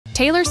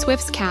Taylor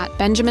Swift's cat,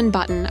 Benjamin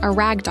Button, a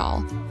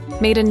Ragdoll,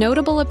 made a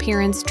notable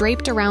appearance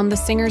draped around the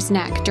singer's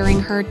neck during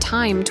her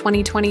Time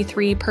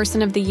 2023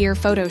 Person of the Year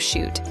photo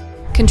shoot,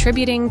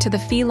 contributing to the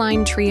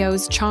feline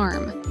trio's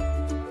charm.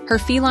 Her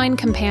feline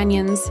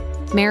companions,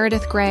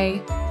 Meredith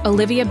Grey,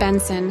 Olivia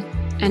Benson,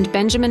 and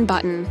Benjamin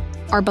Button,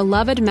 are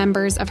beloved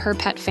members of her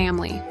pet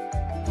family.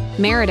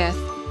 Meredith,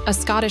 a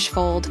Scottish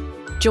fold,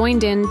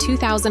 joined in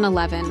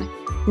 2011,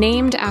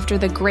 named after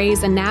the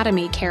Grey's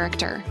Anatomy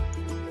character.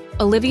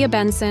 Olivia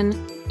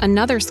Benson,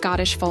 another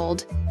Scottish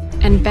fold,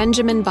 and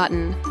Benjamin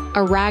Button, a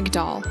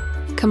Ragdoll,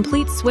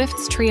 complete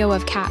Swift's trio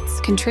of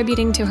cats,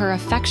 contributing to her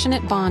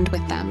affectionate bond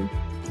with them.